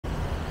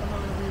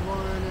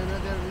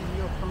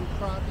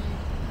Krabi.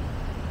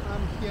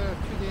 I'm here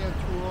today and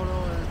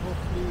tomorrow, and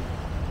hopefully,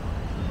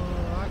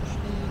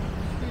 actually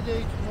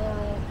today,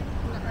 tomorrow,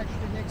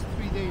 actually next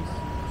 3 days.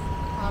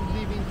 I'm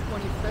leaving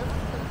 25th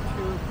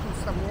to Koh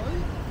Samui,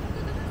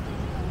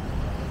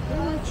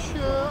 which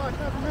I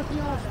have nothing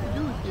else to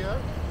do here.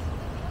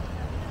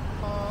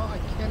 I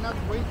cannot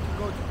wait to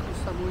go to Koh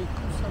Samui.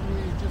 Koh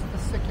Samui is just a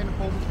second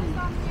home to me.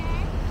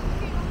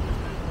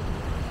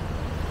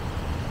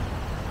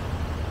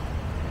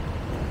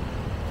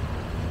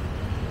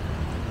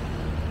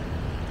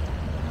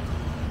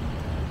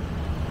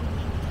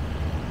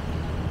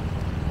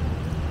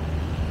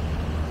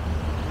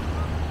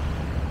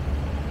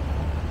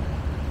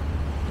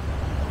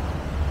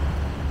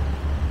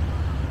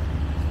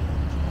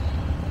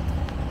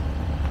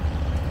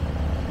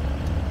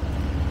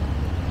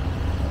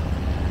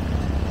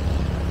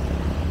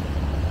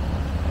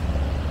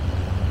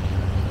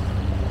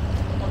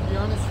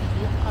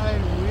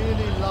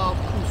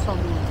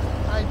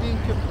 I've been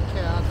to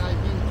Phuket,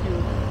 I've been to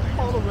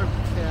all over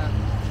Phuket.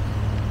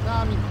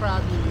 Now I'm in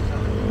Krabi.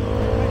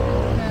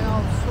 And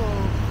also,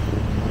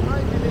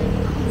 I believe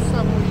Koh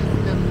Samui is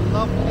the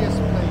loveliest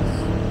place.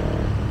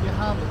 You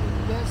have the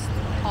best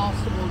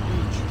possible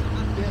beach,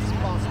 best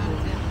possible.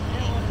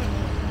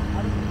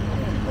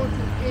 You go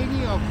to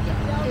any of them.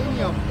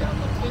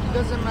 It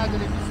doesn't matter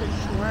if it's a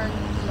Shuang,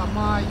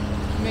 Lamai,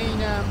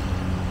 Mainam,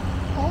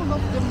 all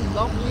of them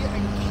lovely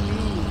and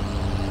clean.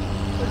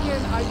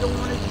 Again, I don't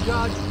want to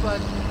judge, but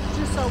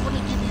just I want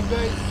to give you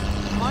guys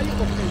my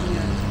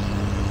opinion.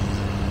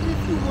 If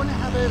you want to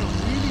have a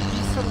really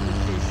decent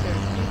vacation,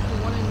 if you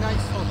want a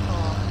nice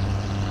hotel,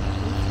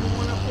 if you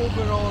want an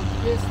overall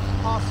best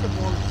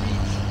possible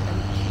beach and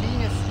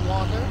cleanest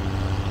water,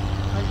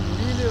 I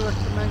really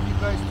recommend you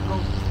guys to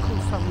go to Koh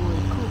Samui,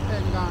 Koh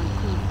Phangan,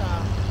 Koh Tao.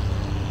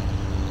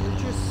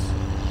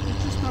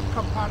 It's just not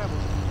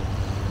comparable.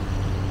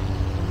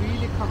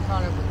 Really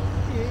comparable.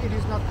 It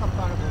is not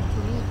comparable. To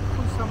me,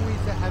 Koh Samui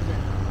is a heaven.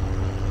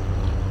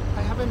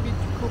 I haven't been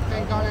to Koh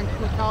Phangan and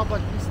Koh Tao,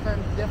 but this time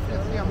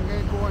definitely I'm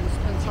going to go and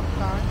spend some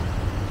time.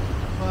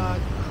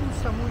 But Koh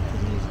Samui to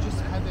me is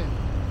just heaven,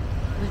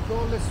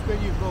 regardless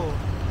where you go.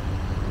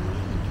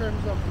 In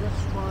terms of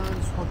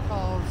restaurants,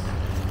 hotels,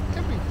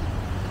 everything.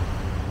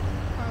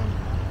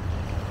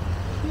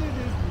 Here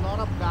there's a lot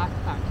of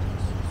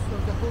backpackers. So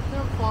the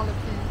hotel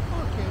quality,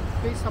 okay,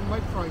 based on my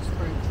price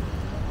range.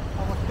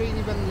 I was paying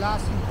even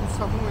last in Koh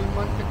Samui a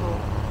month ago,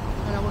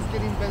 and I was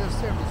getting better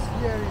service.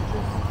 Here it's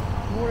just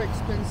more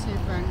expensive,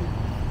 and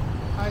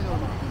I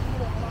don't know.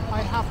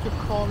 I have to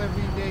call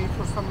every day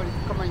for somebody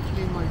to come and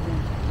clean my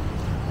room.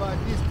 But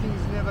these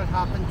things never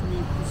happened to me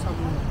in Koh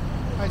Samui.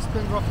 I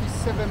spent roughly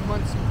 7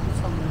 months in Koh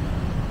Samui.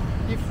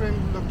 Different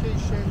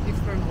location,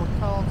 different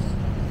hotels.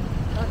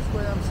 That's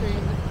why I'm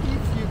saying,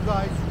 if you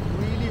guys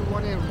really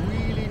want a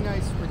really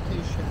nice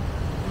vacation,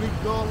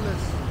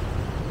 regardless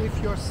if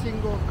you're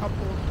single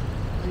couple,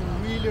 I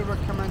really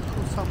recommend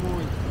Koh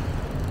Samui.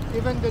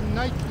 Even the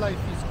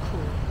nightlife is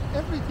cool.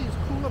 Everything is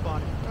cool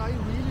about it. I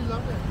really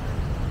love it.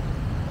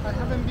 I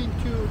haven't been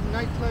to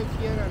nightlife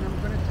yet, and I'm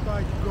going to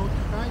try to go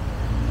tonight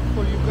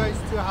for you guys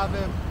to have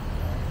a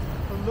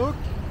look.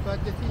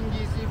 But the thing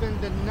is, even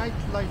the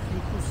nightlife in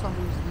Koh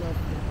Samui is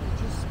lovely.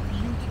 It's just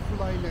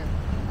beautiful island.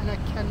 And I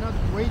cannot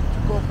wait to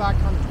go back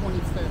on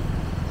 25th.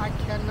 I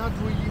cannot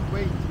really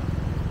wait.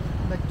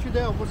 Like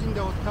today I was in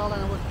the hotel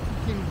and I was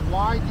thinking,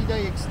 why did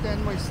I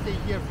extend my stay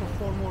here for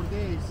 4 more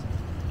days?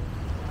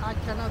 I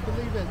cannot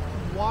believe it.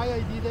 Why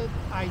I did it,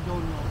 I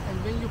don't know.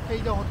 And when you pay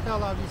the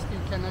hotel, obviously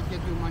you cannot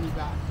get your money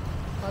back.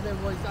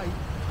 Otherwise,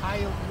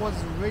 I was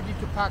ready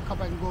to pack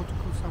up and go to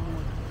Koh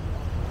Samui.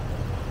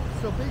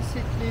 So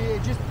basically,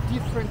 just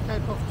different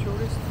type of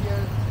tourists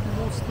here,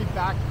 mostly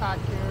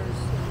backpackers.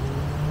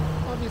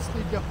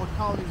 Obviously, the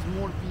hotel is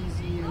more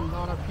busy and a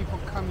lot of people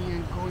coming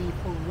and going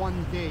for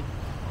 1 day.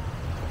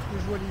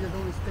 Usually they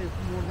don't stay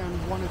for more than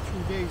 1 or 2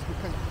 days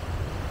because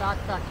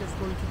backpackers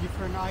going to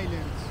different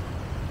islands.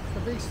 So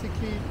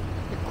basically,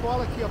 the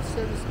quality of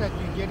service that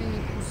you're getting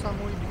in Koh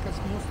Samui, because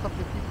most of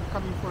the people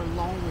coming for a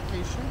long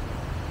vacation,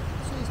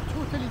 so it's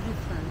totally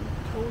different,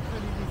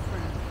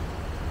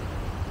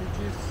 Which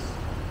is,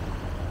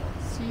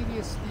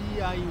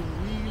 seriously, I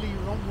really,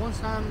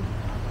 once I'm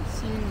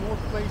seeing more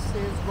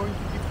places, going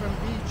to different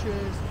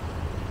beaches,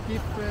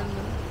 different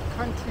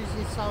countries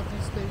in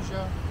Southeast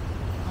Asia,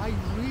 I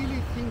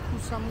really think Koh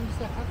Samui is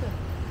a heaven.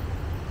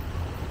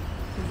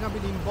 For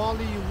example, in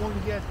Bali, you won't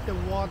get the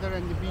water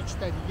and the beach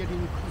that you get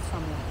in Koh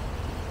Samui.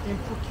 In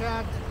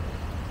Phuket,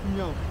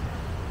 no.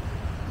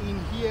 In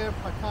here,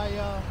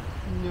 Pattaya,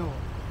 no.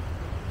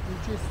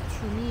 Which is,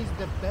 to me, is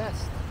the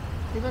best.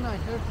 Even I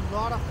heard a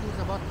lot of things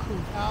about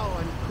Koh Tao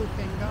and Koh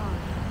Phangan,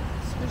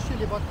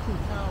 especially about Koh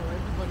Tao.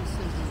 Everybody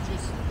says it's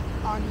just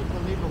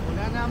unbelievable.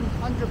 And I'm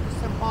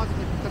 100%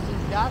 positive because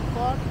in that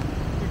part,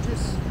 it's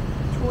just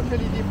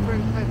totally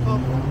different type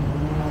of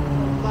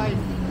life,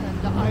 and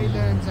the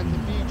islands and the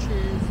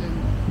beaches and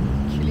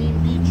clean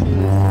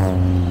beaches,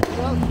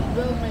 well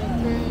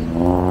maintained.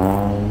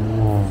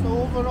 So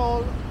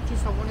overall,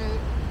 just I want to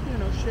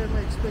share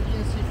my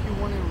experience. If you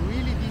want a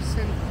really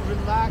decent,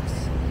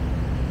 relaxed,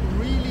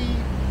 really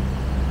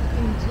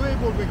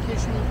enjoyable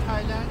vacation in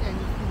Thailand, and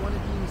if you want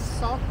to be in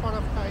south part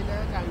of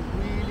Thailand, I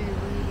really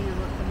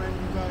recommend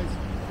you guys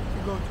to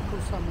go to Koh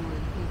Samui.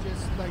 It's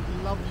just like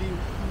lovely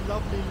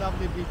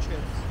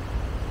beaches.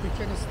 You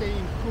can stay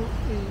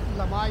in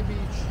Lamai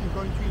Beach. You're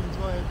going to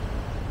enjoy it.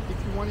 If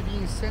you want to be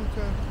in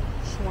center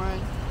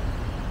Shuang,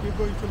 you're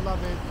going to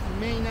love it.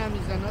 Mae Nam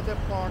is another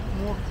part,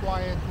 more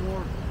quiet,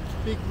 more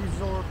big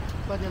resort,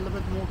 but a little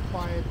bit more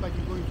quiet, but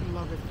you're going to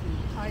love it too.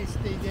 I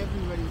stayed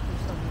everywhere in Koh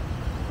Samui,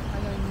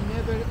 and I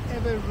never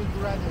ever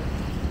regretted it.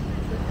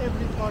 So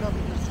every part of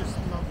it is just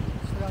lovely.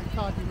 So I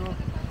thought,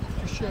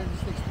 to share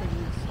this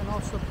experience. And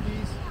also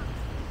please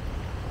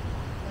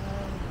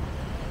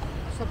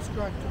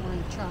subscribe to my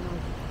channel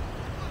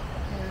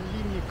and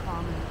leave me a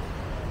comment.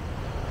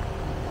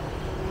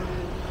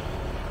 And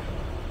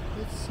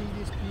let's see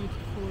this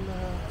beautiful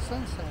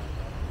sunset.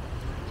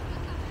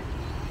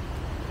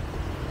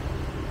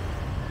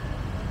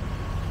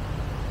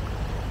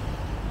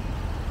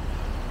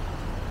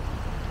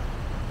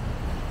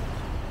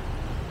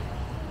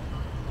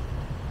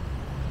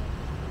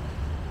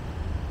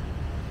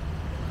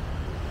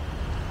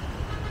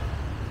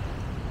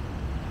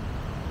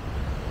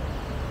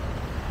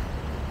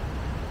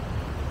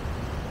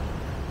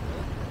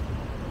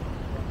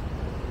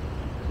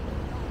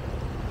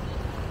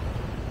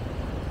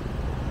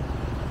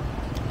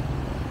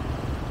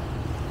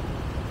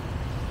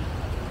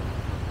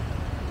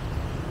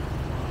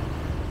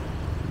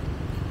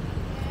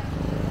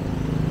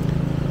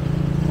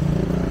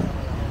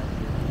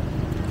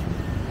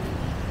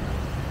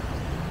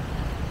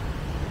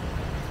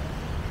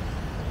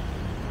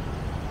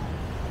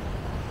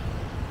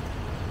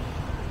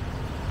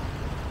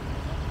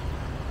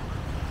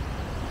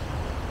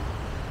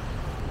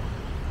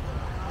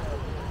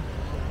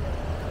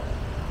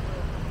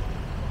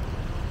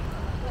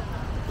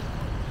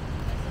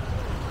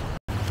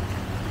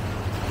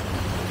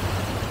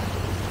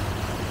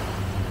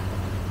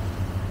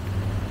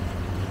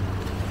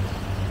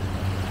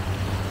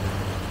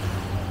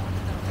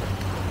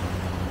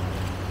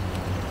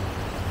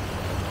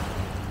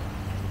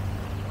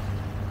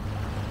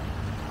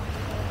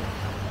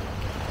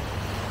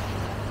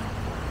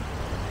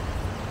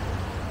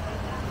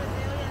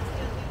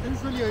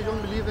 Usually I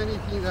don't believe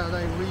anything that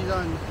I read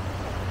on,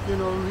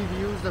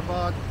 reviews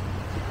about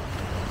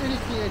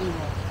anything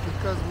anymore,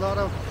 because a lot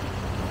of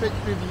fake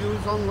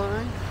reviews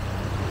online.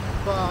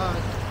 But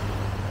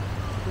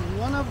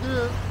I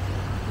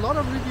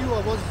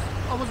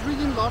was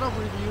reading a lot of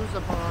reviews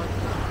about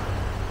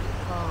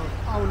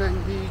Ao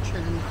Nang Beach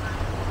and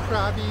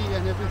Krabi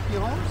and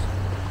everything else.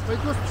 But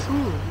it was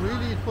true,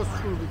 really it was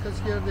true, because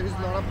here there is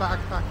a lot of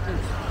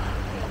backpackers,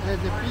 and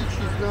the beach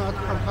is not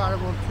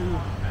comparable to,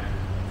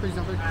 for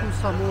example, Koh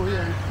Samui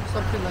and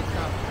something like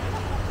that.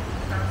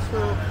 So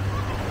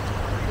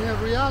in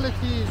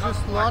reality, it's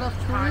just a lot of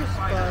tourists,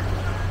 but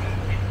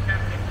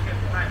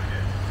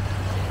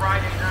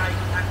Friday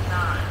night at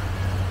 9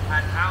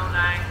 at Ao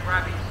Nang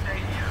Krabi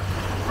Stadium.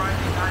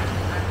 Friday night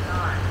at 9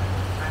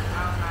 at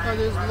Ao Nang.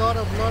 There's a lot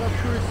of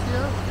tourists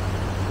here,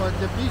 but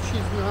the beach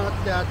is not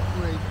that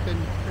great,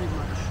 pretty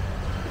much.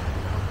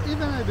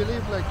 Even I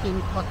believe like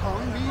in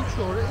Patong Beach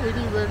or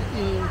anywhere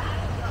in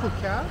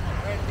Phuket,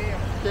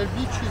 their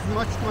beach is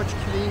much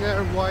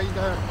cleaner,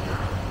 wider,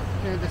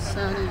 and the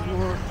sand is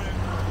more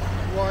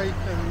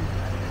white, and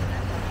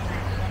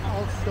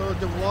also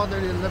the water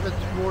is a little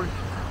bit more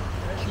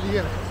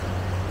clear.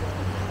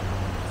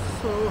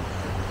 So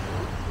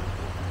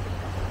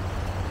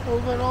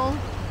overall,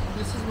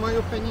 this is my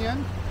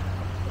opinion,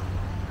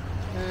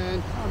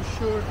 and I'm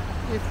sure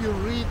if you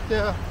read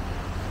a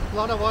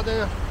lot of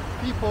other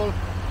people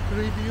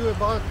review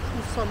about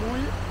Koh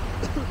Samui,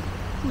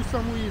 Koh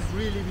Samui is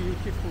really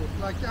beautiful.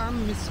 Like,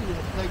 I'm missing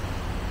it. Like,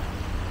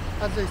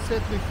 as I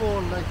said before,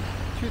 like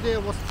today I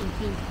was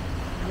thinking,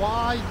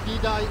 why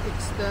did I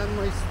extend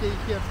my stay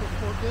here for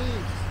 4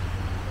 days?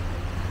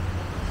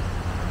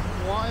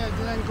 Why I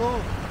didn't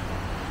go?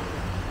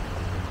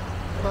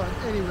 But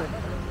anyway,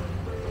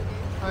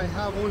 I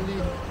have only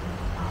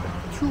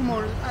 3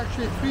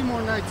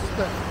 more nights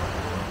left.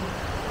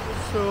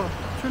 So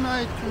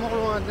tonight,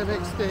 tomorrow, and the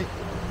next day,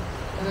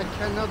 and I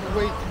cannot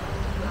wait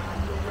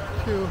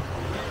to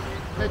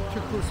head to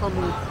Koh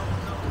Samui.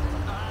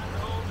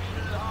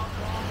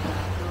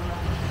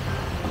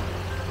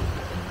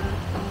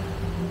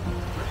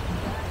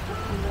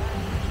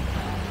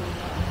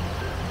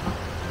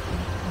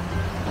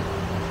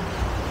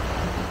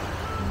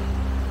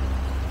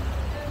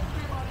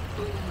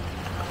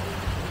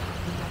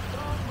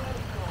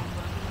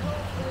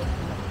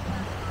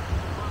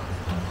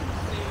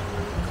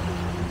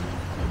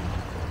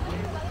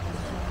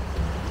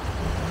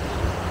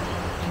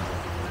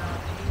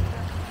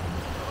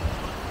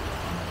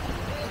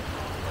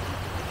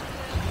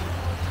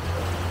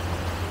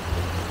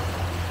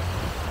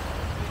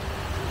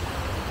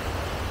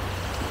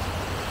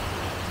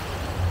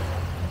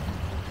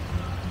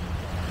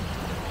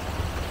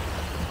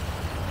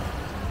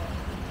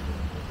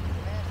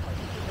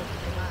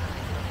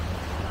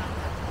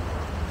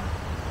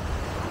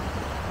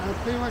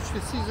 Pretty much the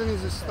season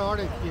is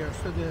started here,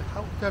 so the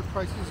hotel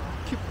prices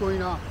keep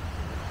going up.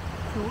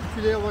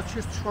 Today I was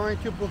just trying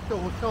to book the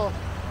hotel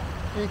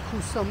in Koh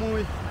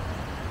Samui.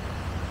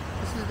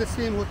 This is the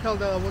same hotel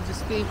that I was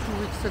staying 2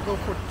 weeks ago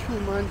for 2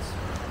 months.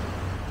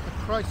 The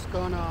price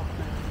gone up,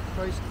 man. The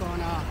price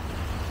gone up.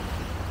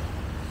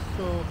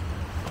 So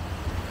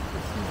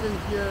the season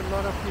here, a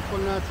lot of people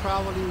now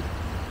traveling,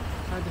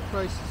 and the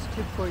prices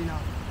keep going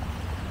up.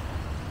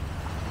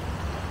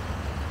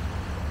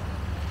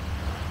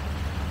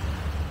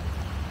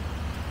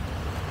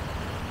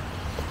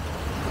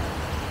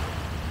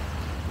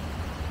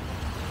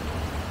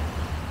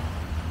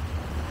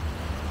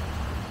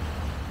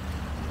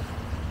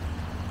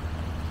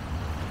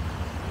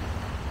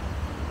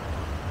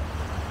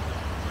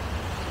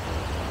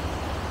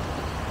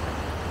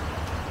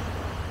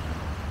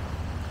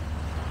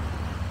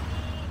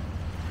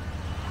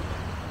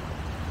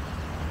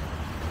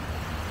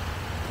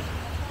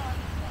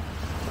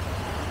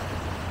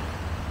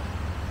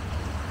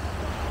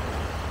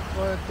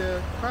 But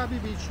the Krabi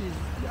beach is,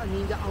 I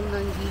mean the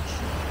Aonang beach,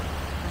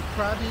 and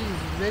Krabi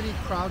is very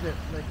crowded,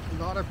 like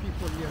a lot of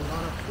people here, a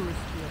lot of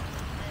tourists here.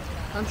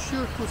 I'm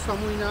sure Koh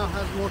Samui now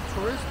has more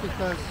tourists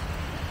because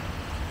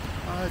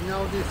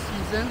now this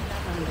season,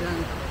 and then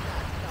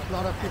a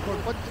lot of people.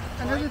 But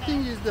another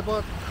thing is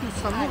about Koh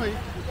Samui,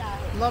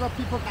 a lot of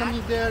people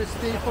coming there,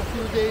 staying for a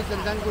few days,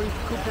 and then going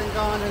to Koh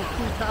Phangan and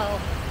Koh Tao.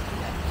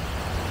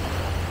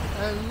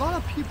 A lot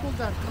of people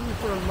that are coming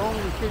for a long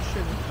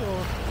vacation, so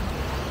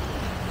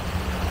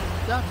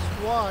that's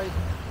why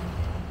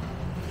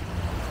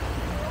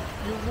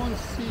you won't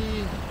see,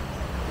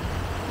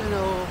 you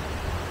know,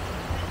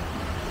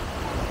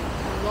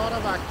 a lot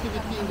of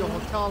activity in the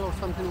hotel or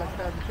something like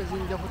that, because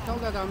in the hotel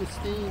that I'm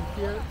staying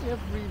here,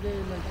 every day,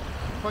 like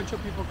a bunch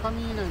of people come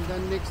in and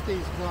then next day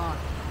is gone.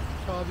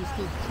 So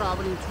obviously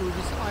traveling through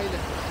this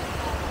island.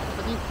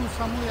 But in Koh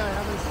Samui, I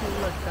haven't seen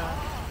like that.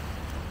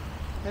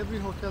 Every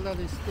hotel that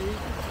I stay,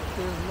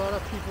 there's a lot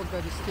of people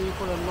that stay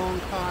for a long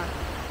time.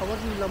 I was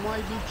in Lamai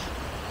Beach,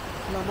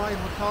 Lamai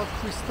Hotel,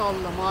 Crystal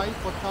Lamai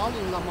Hotel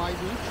in Lamai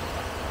Beach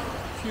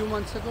a few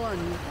months ago, and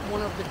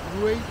one of the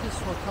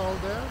greatest hotel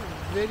there,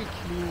 very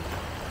clean,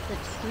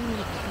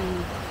 extremely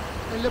clean,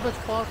 a little bit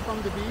far from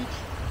the beach,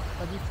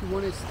 but if you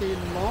want to stay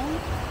long,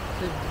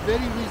 it's a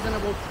very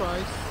reasonable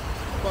price,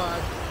 but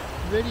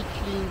very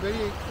clean,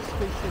 very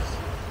spacious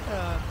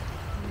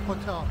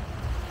hotel.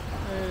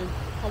 And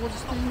I was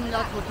staying in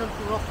that hotel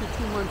for roughly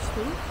 2 months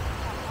too,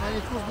 and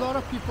it was a lot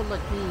of people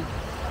like me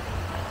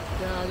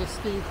that are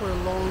staying for a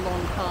long,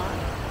 long time.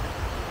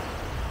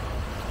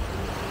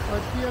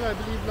 But here I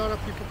believe a lot of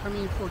people come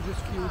in for just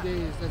few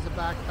days as a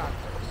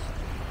backpackers.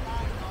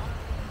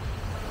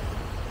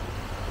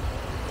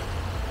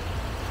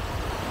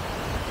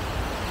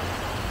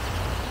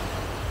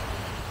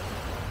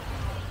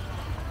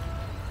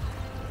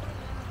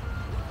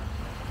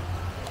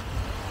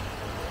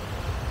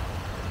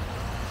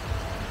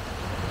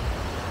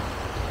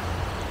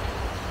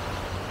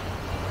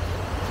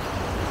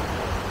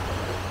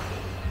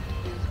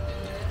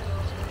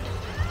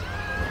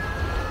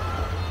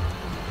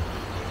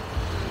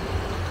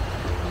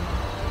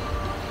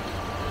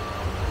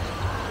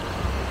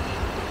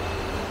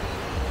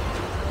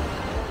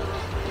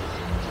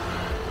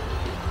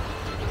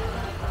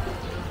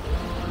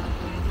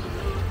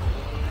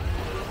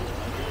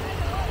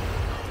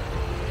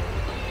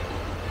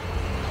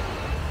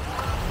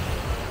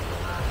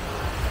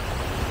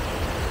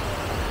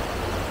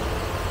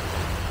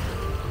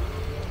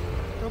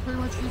 Pretty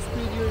much this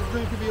video is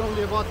going to be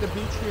only about the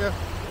beach here.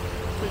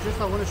 So just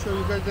I want to show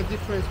you guys the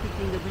difference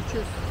between the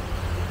beaches.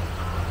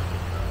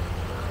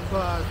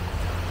 But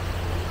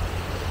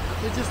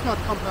it's just not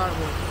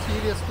comparable.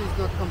 Seriously, it's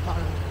not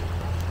comparable.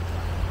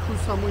 Koh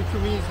Samui to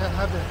me is a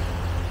heaven.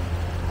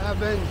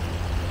 Heaven.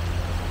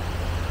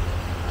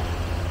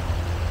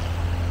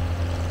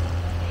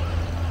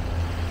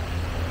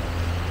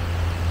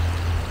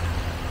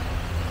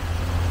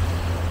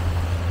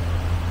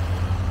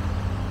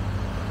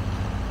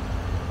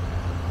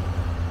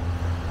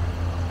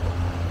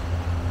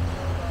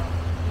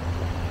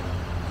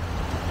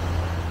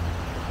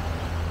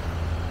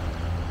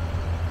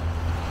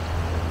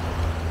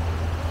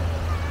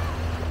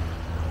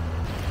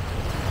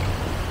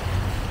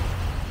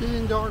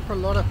 In dark, a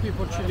lot of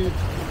people chilling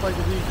by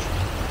the beach.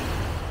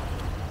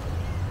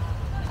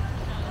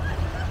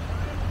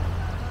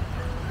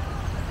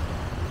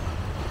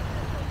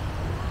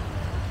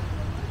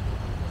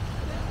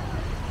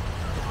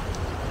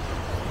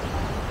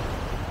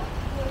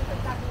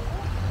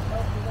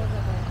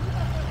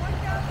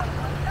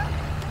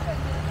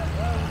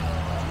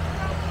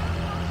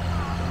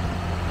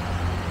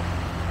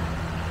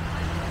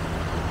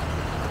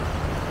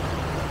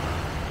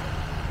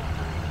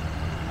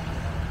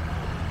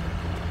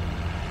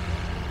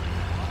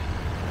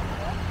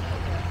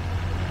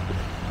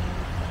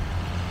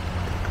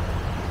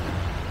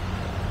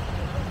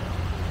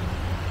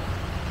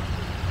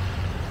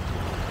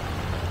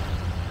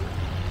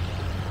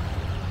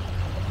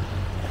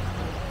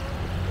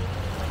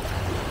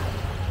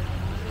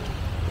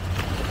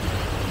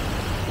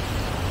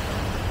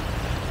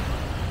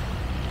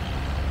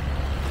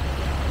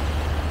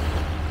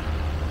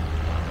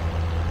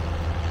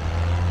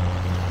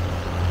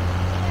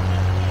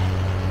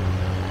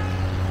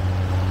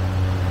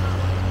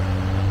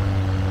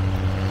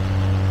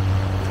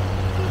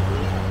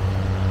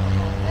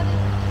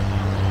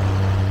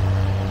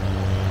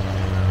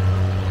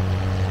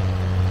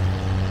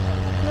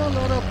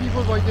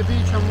 the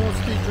beach are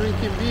mostly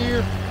drinking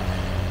beer,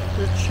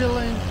 they're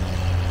chilling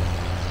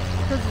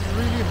because it's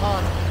really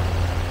hot,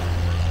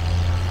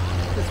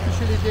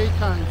 especially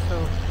daytime.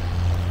 So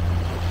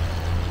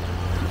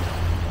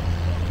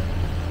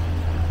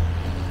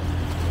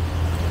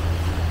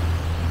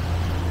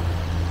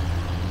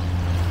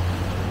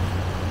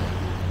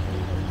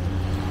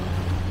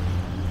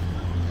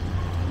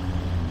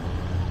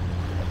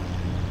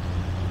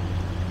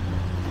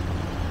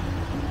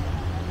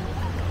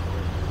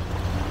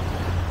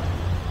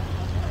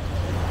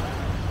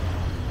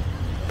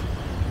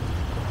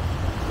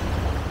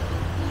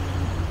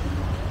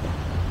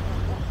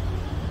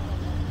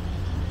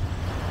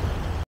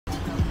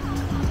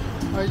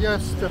I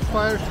guess the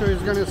fire show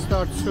is gonna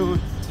start soon.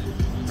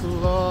 A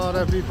lot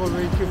of people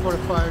waiting for a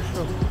fire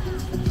show.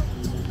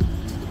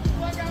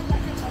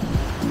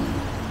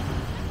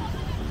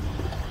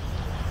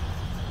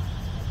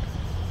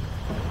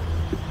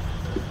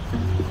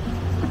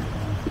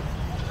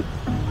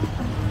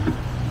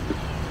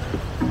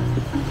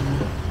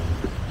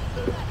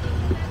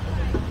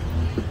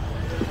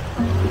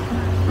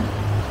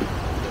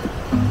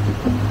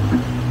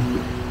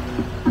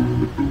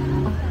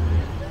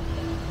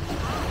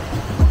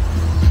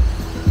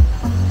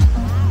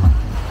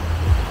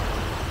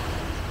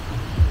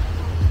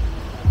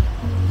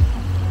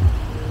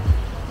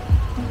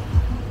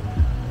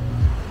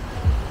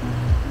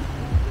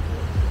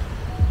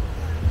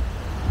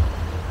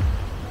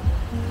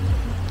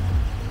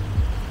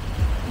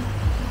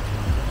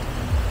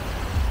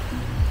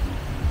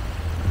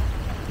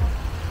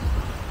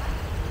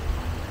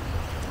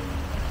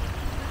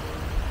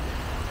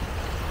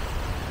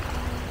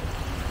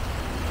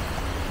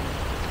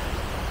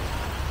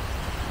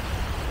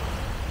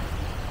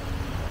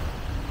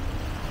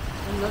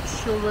 I'm not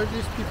sure where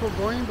these people are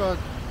going, but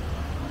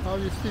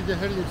obviously they're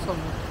heading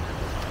somewhere.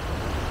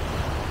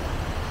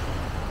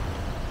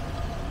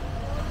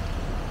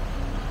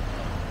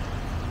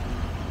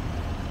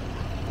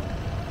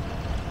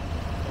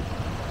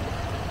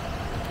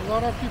 A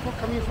lot of people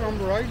coming from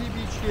Riley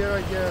Beach here,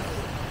 I guess.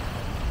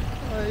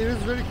 It is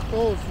very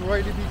close,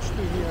 Riley Beach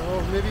to here,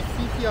 or maybe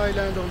Fiji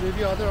Island, or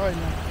maybe other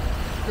island,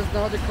 because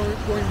now they're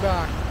going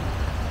back.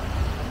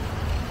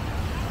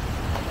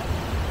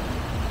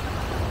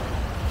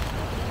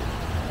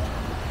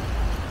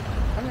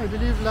 I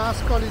believe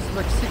last call is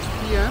like 6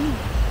 p.m.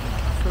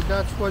 So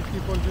that's why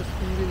people just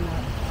leaving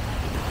now.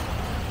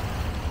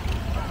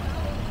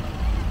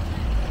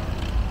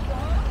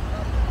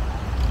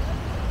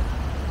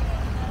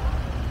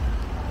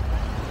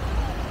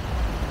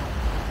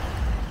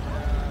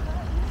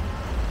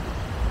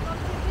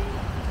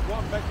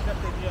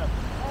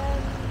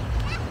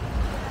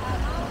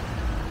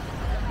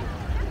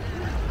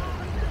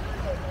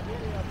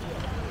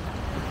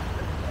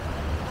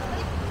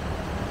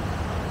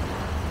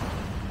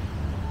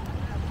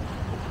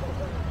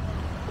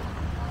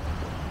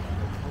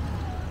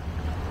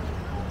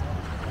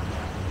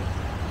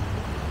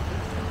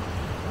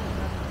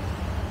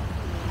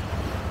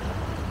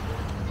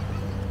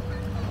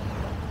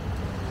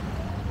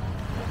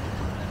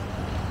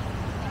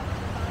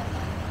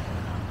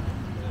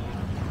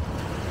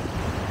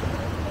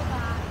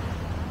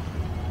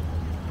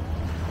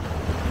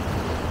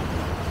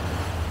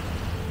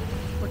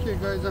 Okay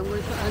guys, I'm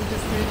going to end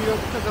this video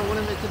because I want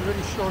to make it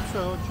very short.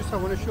 So I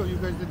want to show you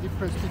guys the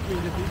difference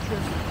between the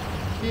beaches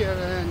here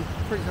and,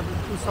 for example,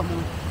 Kusamun.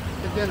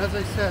 And then, as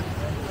I said,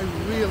 I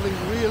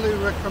really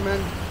recommend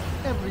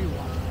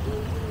everyone.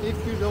 If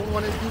you don't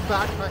want to do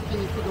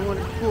backpacking, if you don't want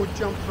to go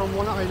jump from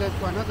one island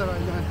to another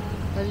island,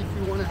 and if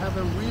you want to have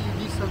a really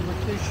decent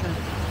vacation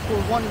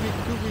for 1 week,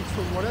 2 weeks,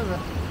 or whatever,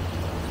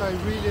 so I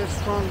really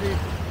strongly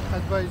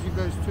advise you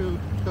guys to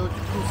go to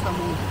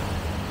Kusamun,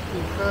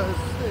 because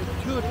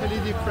it's totally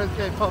different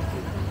type of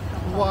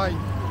vibe,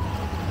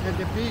 and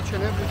the beach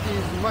and everything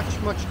is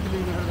much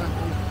cleaner than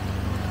here.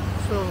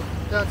 So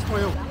that's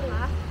my opinion.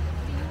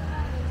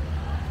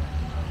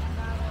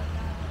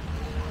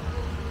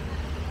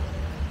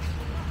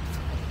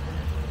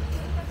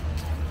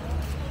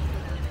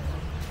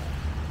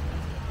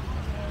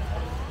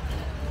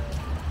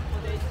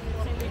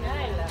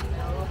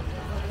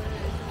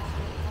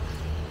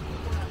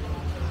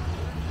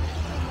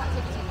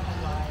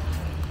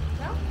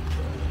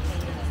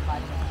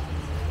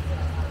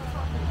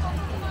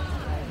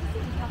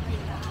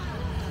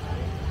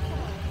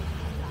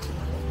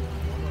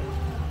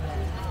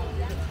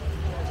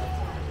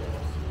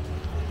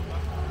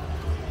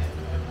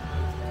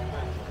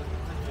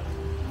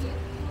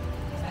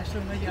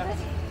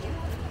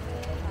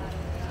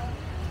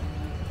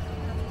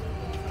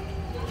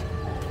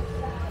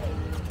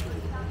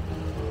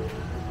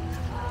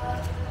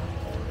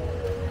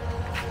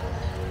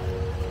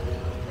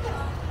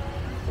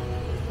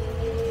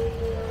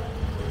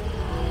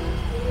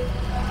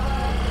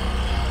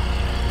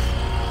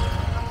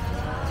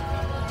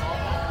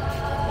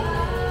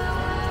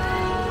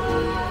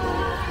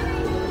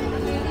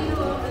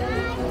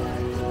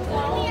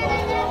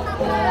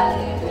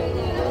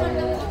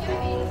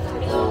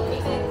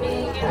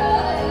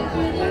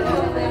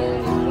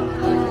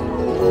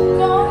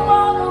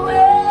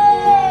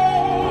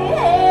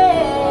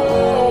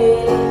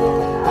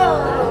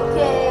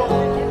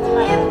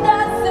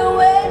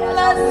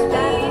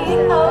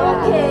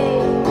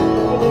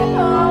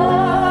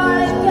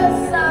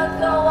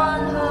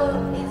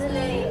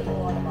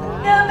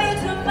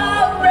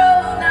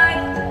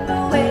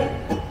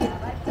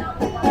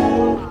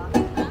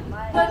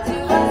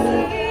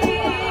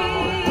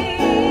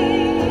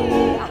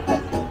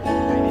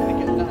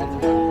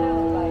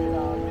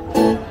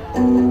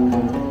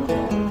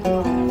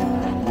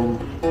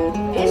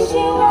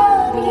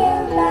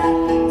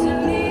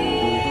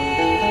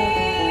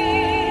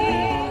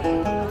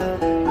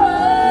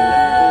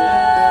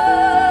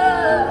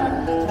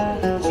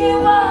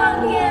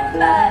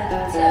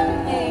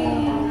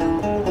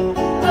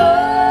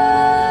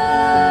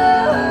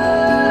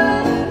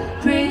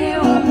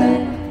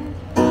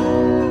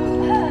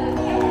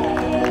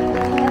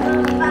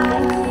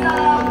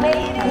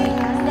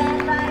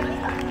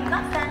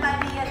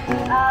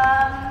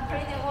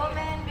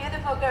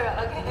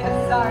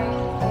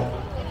 sorry.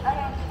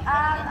 Okay,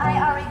 I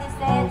already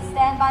said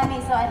Stand By Me,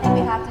 so I think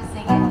we have to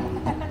sing it.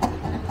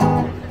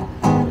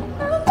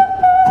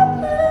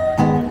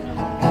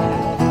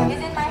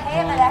 It's in my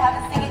head, but I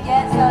haven't sing it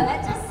yet, so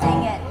let's just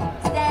sing it.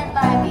 Stand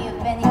By Me of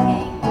Benny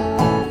King.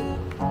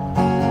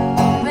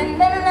 When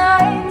the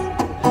night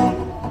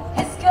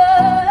is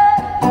good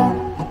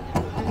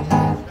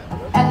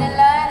and the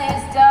line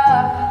is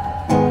dark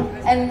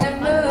and the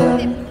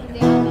moon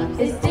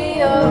is the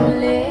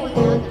only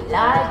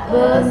light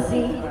we'll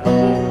see.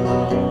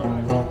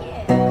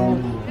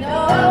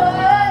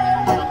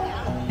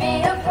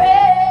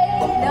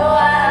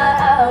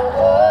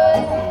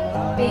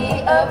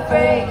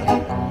 Afraid,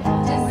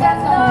 just as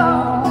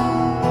long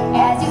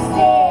as you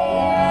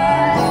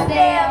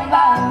stand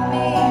by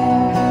me.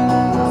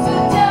 So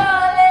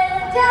darling,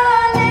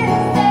 darling,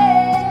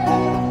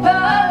 stand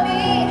by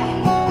me.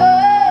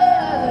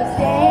 Oh,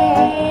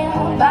 stand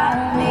by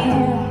me.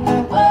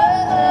 Oh,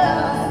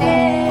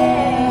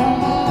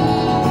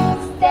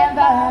 stand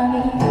by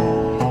me.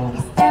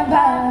 Stand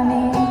by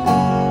me.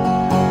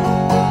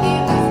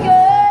 It was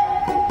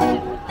good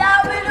that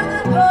we looked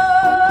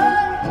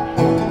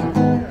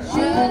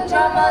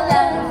trouble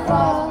and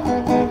fall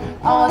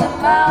on the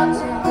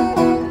mountain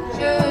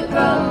should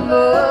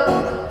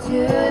crumble to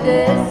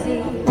the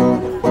sea.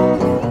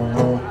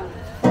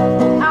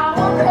 I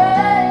won't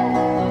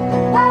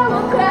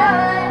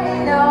cry,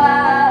 no, I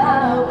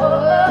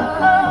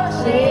won't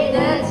shed a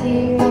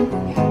tear,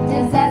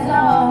 just as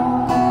long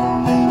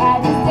as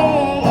you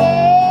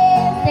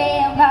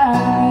stand by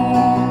me.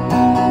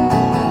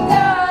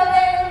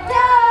 Darling,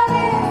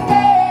 darling,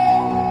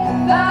 stand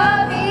by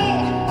me.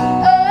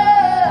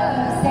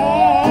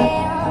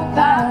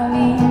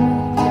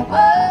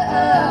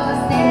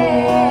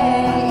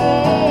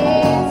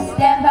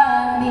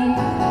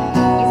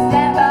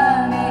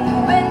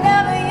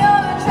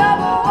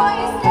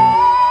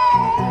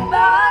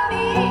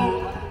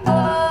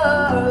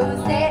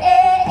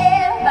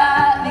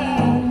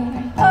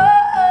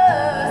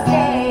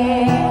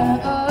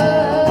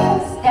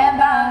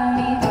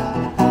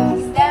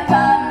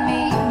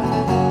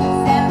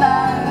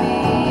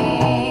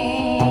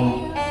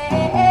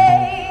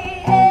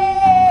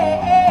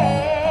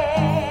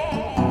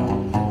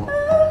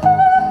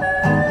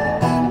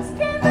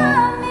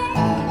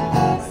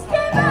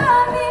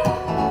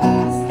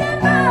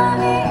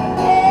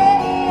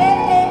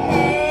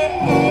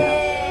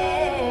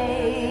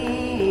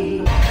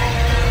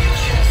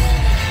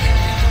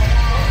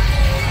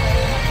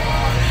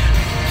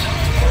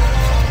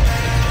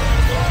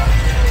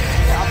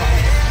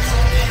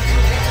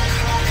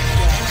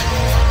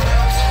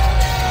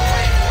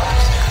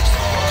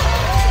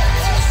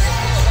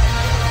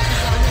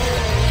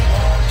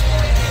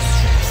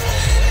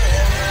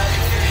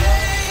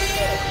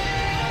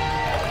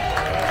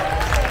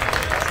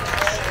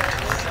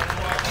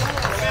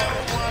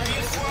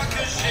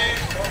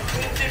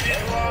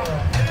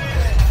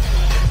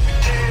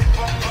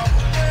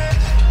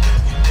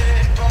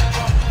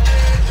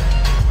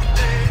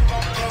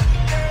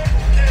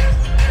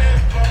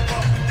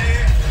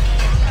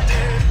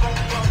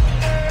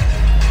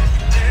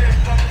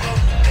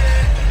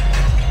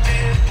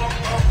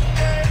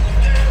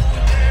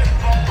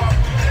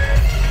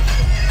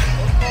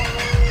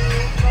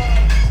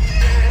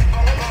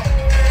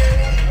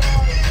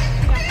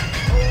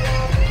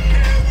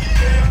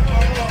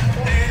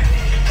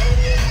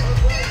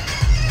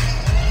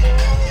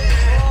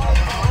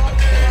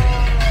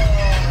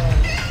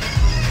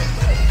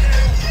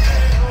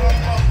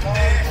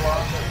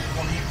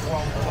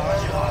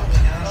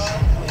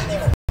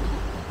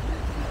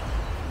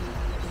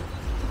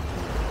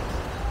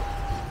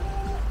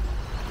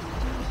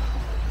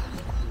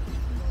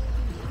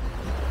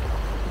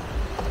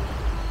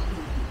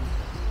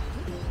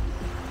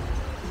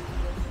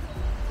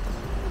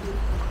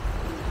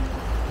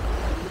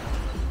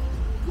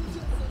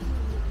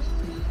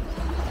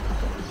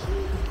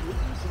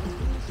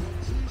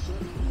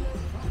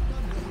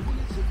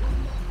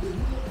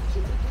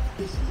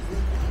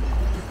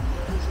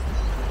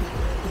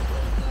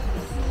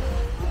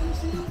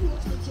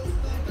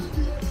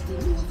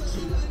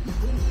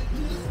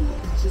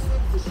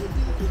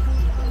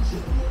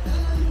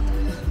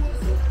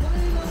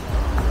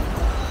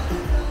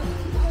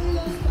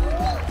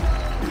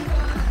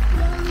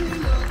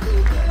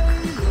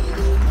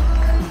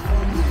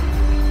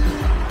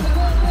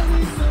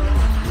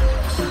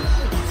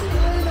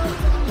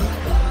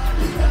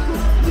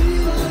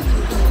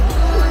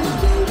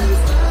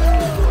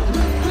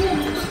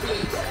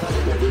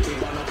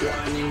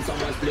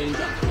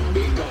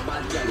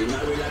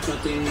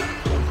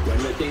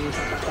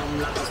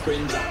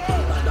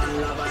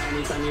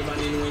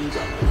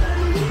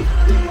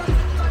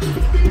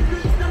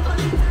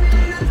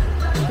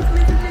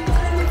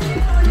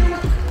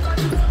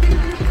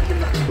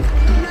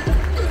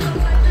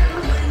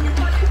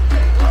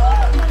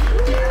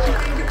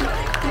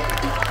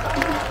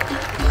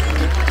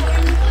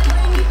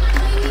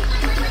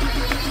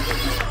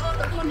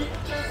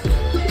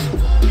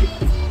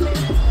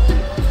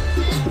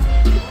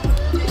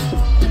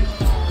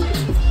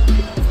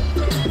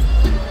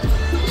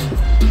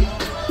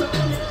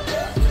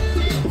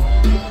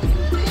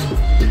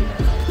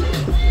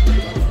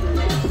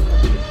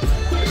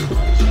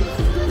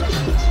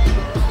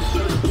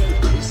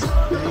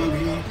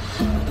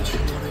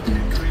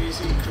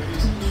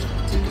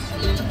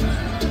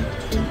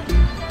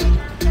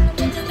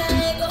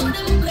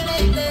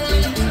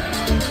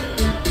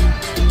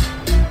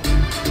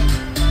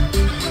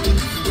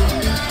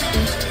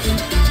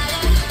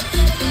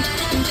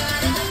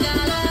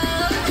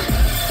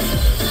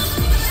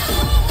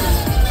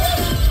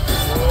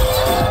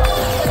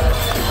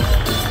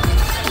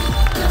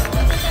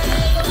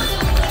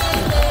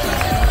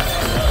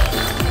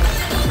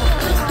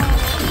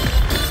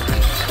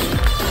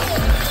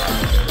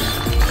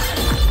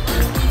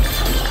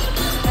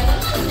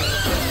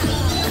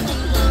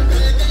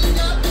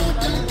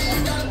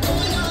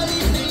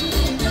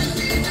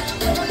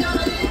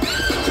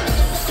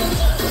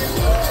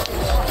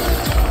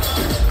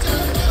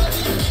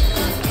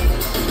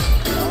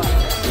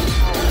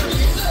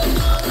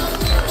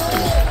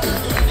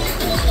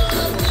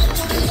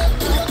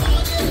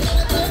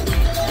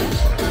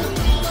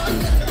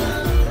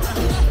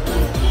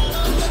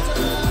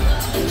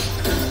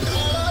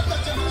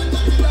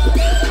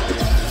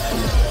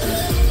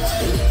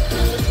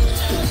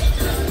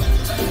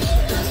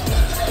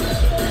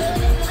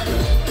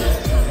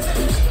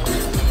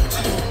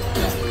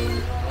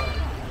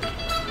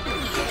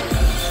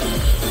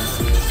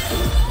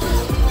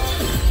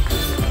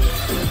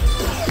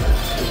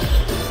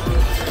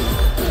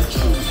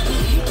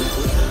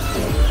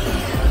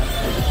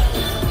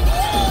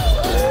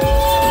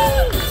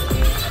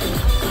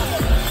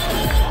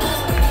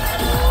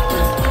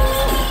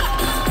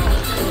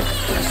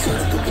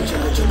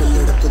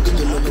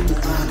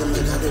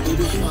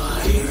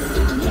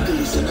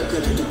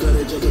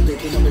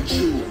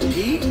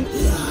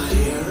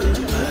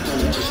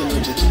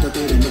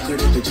 तेरे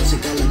मुखड़े पे जैसे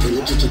काला दिल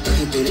जो चुता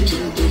है तेरे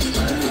चुन